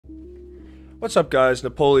What's up, guys?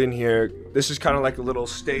 Napoleon here. This is kind of like a little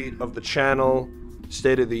state of the channel,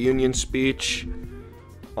 State of the Union speech.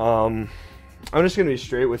 I'm just gonna be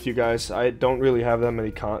straight with you guys. I don't really have that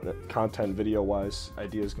many content video-wise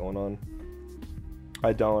ideas going on.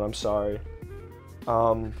 I don't. I'm sorry.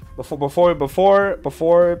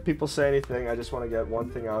 Before people say anything, I just want to get one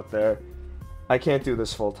thing out there. I can't do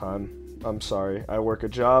this full time. I'm sorry. I work a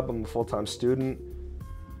job. I'm a full-time student.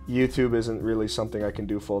 YouTube isn't really something I can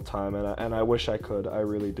do full time, and I wish I could. I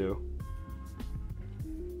really do.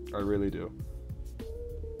 I really do.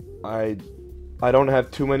 I don't have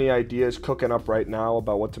too many ideas cooking up right now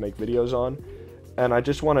about what to make videos on, and I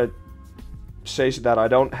just want to say that I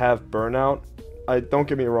don't have burnout. Don't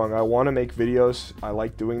get me wrong. I want to make videos. I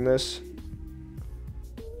like doing this,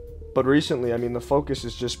 but recently, I mean, the focus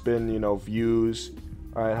has just been, views.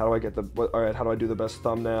 All right, how do I get how do I do the best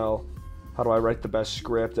thumbnail? How do I write the best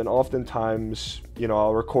script? And oftentimes,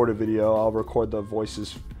 I'll record a video, I'll record the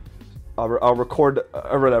voices, I'll record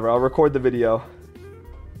whatever, I'll record the video,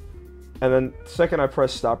 and then the second I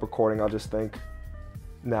press stop recording, I'll just think,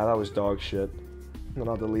 nah, that was dog shit, and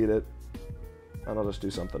I'll delete it, and I'll just do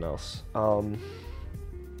something else. Don't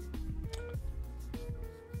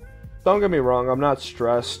get me wrong, I'm not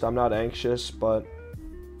stressed, I'm not anxious, but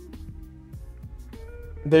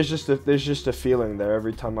there's just a feeling there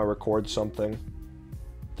every time I record something.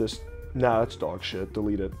 Nah, that's dog shit.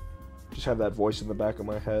 Delete it. Just have that voice in the back of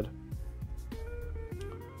my head.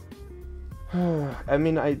 I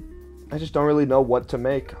mean, I just don't really know what to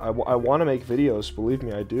make. I want to make videos, believe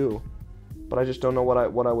me, I do, but I just don't know what I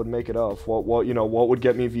would make it of. What would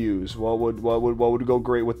get me views? What would go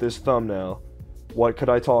great with this thumbnail? What could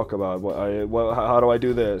I talk about? How do I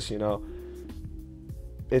do this?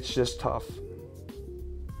 It's just tough.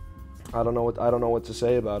 I don't know what to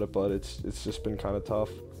say about it, but it's just been kind of tough.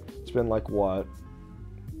 It's been like what,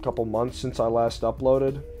 a couple months since I last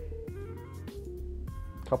uploaded.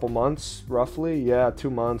 Couple months, roughly. Yeah, 2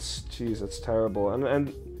 months. Jeez, that's terrible.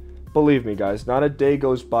 And believe me, guys, not a day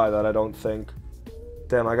goes by that I don't think,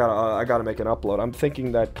 damn, I gotta make an upload. I'm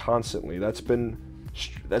thinking that constantly. That's been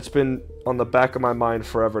on the back of my mind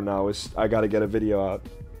forever now. I gotta get a video out.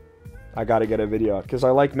 I gotta get a video out because I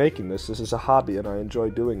like making this. This is a hobby and I enjoy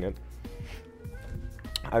doing it.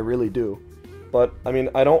 I really do. But I mean,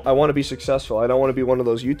 I want to be successful. I don't want to be one of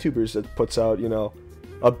those YouTubers that puts out,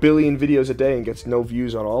 a billion videos a day and gets no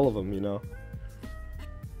views on all of them,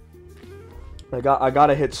 I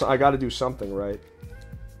gotta do something right.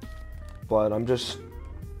 But I'm just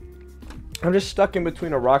stuck in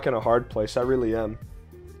between a rock and a hard place. I really am.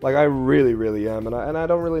 Like, I really, really am. And I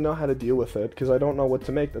don't really know how to deal with it because I don't know what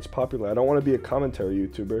to make that's popular. I don't want to be a commentary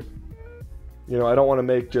YouTuber. I don't want to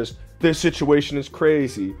make just, this situation is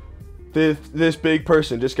crazy. This big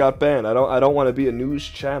person just got banned. I don't want to be a news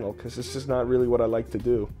channel because this is not really what I like to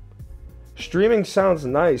do. Streaming sounds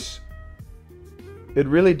nice. It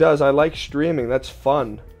really does. I like streaming. That's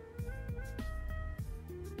fun.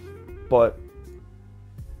 But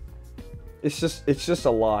it's just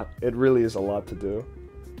a lot. It really is a lot to do.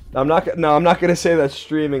 I'm not gonna say that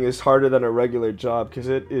streaming is harder than a regular job because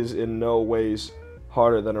it is in no ways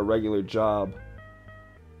harder than a regular job.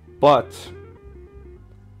 But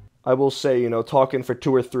I will say, talking for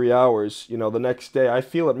 2 or 3 hours, the next day, I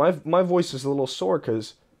feel it. My voice is a little sore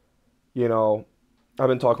because, I've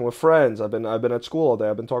been talking with friends. I've been at school all day.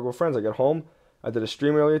 I've been talking with friends. I get home. I did a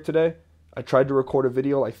stream earlier today. I tried to record a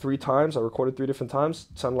video like 3 times. I recorded 3 different times.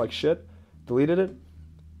 It sounded like shit. Deleted it.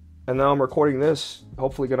 And now I'm recording this.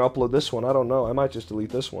 Hopefully gonna upload this one. I don't know. I might just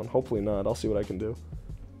delete this one. Hopefully not. I'll see what I can do.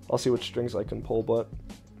 I'll see what strings I can pull, but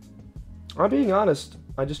I'm being honest.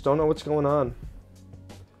 I just don't know what's going on.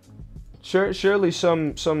 Surely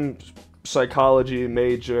some psychology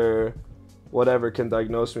major, whatever, can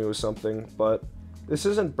diagnose me with something, but this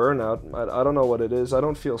isn't burnout. I don't know what it is. I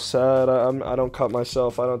don't feel sad. I don't cut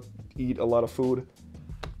myself. I don't eat a lot of food.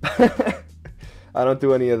 I don't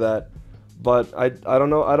do any of that. But I don't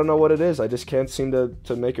know what it is. I just can't seem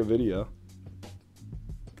to make a video.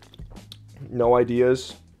 No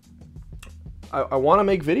ideas. I want to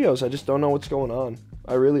make videos. I just don't know what's going on.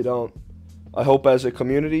 I really don't. I hope as a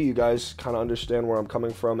community you guys kind of understand where I'm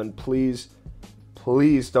coming from, and please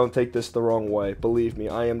don't take this the wrong way. Believe me,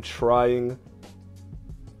 I am trying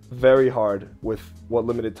very hard with what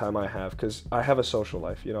limited time I have because I have a social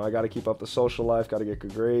life. I got to keep up the social life, got to get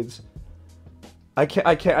good grades. I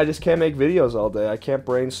just can't make videos all day. I can't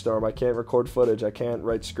brainstorm. I can't record footage. I can't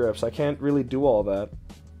write scripts. I can't really do all that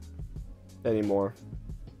anymore.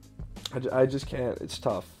 I just can't. It's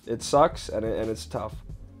tough. It sucks and it's tough.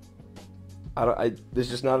 There's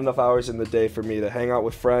just not enough hours in the day for me to hang out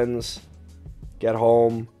with friends, get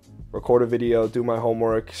home, record a video, do my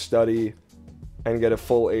homework, study, and get a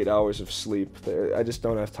full 8 hours of sleep. I just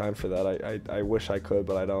don't have time for that. I wish I could,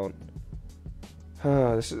 but I don't.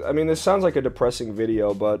 This sounds like a depressing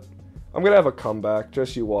video, but I'm gonna have a comeback.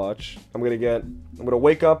 Just you watch. I'm gonna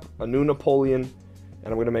wake up a new Napoleon,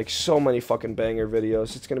 and I'm gonna make so many fucking banger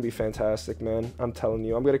videos. It's gonna be fantastic, man. I'm telling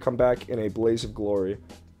you. I'm gonna come back in a blaze of glory.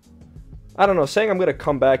 I don't know. Saying I'm gonna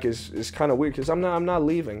come back is kind of weird because I'm not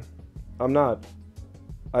leaving. I'm not.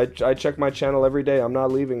 I check my channel every day. I'm not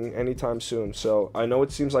leaving anytime soon. So I know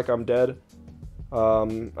it seems like I'm dead.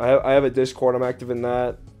 I have a Discord. I'm active in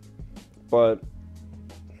that. But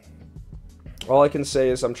all I can say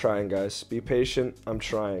is I'm trying, guys. Be patient. I'm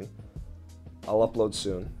trying. I'll upload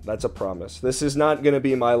soon. That's a promise. This is not going to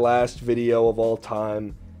be my last video of all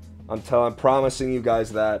time. I'm promising you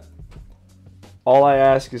guys that. All I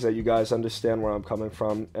ask is that you guys understand where I'm coming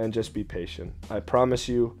from and just be patient. I promise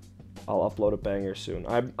you I'll upload a banger soon.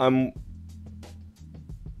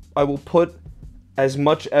 I will put as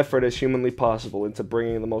much effort as humanly possible into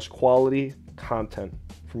bringing the most quality content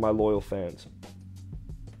for my loyal fans.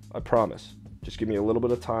 I promise. Just give me a little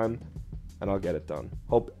bit of time and I'll get it done.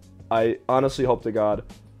 I honestly hope to God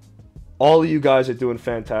all of you guys are doing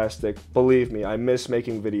fantastic. Believe me, I miss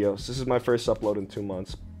making videos. This is my first upload in 2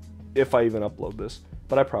 months. If I even upload this,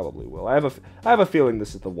 but I probably will. I have a feeling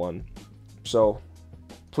this is the one. So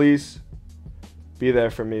please be there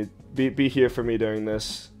for me. Be here for me during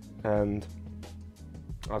this, and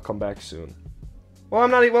I'll come back soon. Well,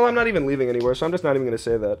 I'm not even leaving anywhere, so I'm just not even gonna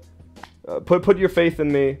say that. Put your faith in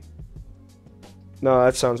me. No,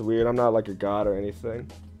 that sounds weird. I'm not like a god or anything.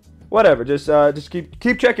 Whatever. Just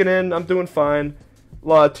keep checking in. I'm doing fine.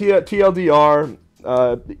 TLDR.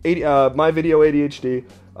 My video ADHD.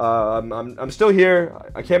 I'm still here.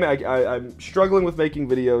 I'm struggling with making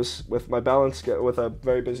videos with my with a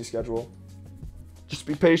very busy schedule. Just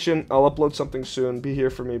be patient. I'll upload something soon. Be here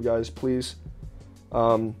for me, guys, please.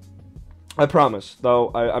 I promise,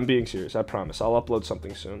 though. I'm being serious. I promise. I'll upload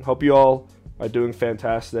something soon. Hope you all are doing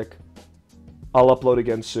fantastic. I'll upload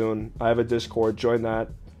again soon. I have a Discord. Join that.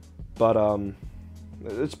 But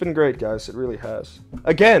it's been great, guys. It really has.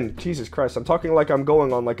 Again, Jesus Christ, I'm talking like I'm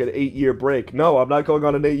going on like an 8-year break. No, I'm not going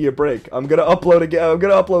on an 8-year break. I'm gonna upload again. I'm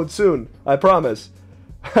gonna upload soon. I promise.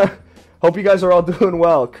 Hope you guys are all doing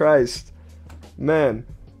well. Christ, man.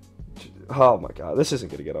 Oh my God, this isn't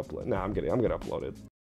gonna get uploaded. Nah, I'm gonna upload it.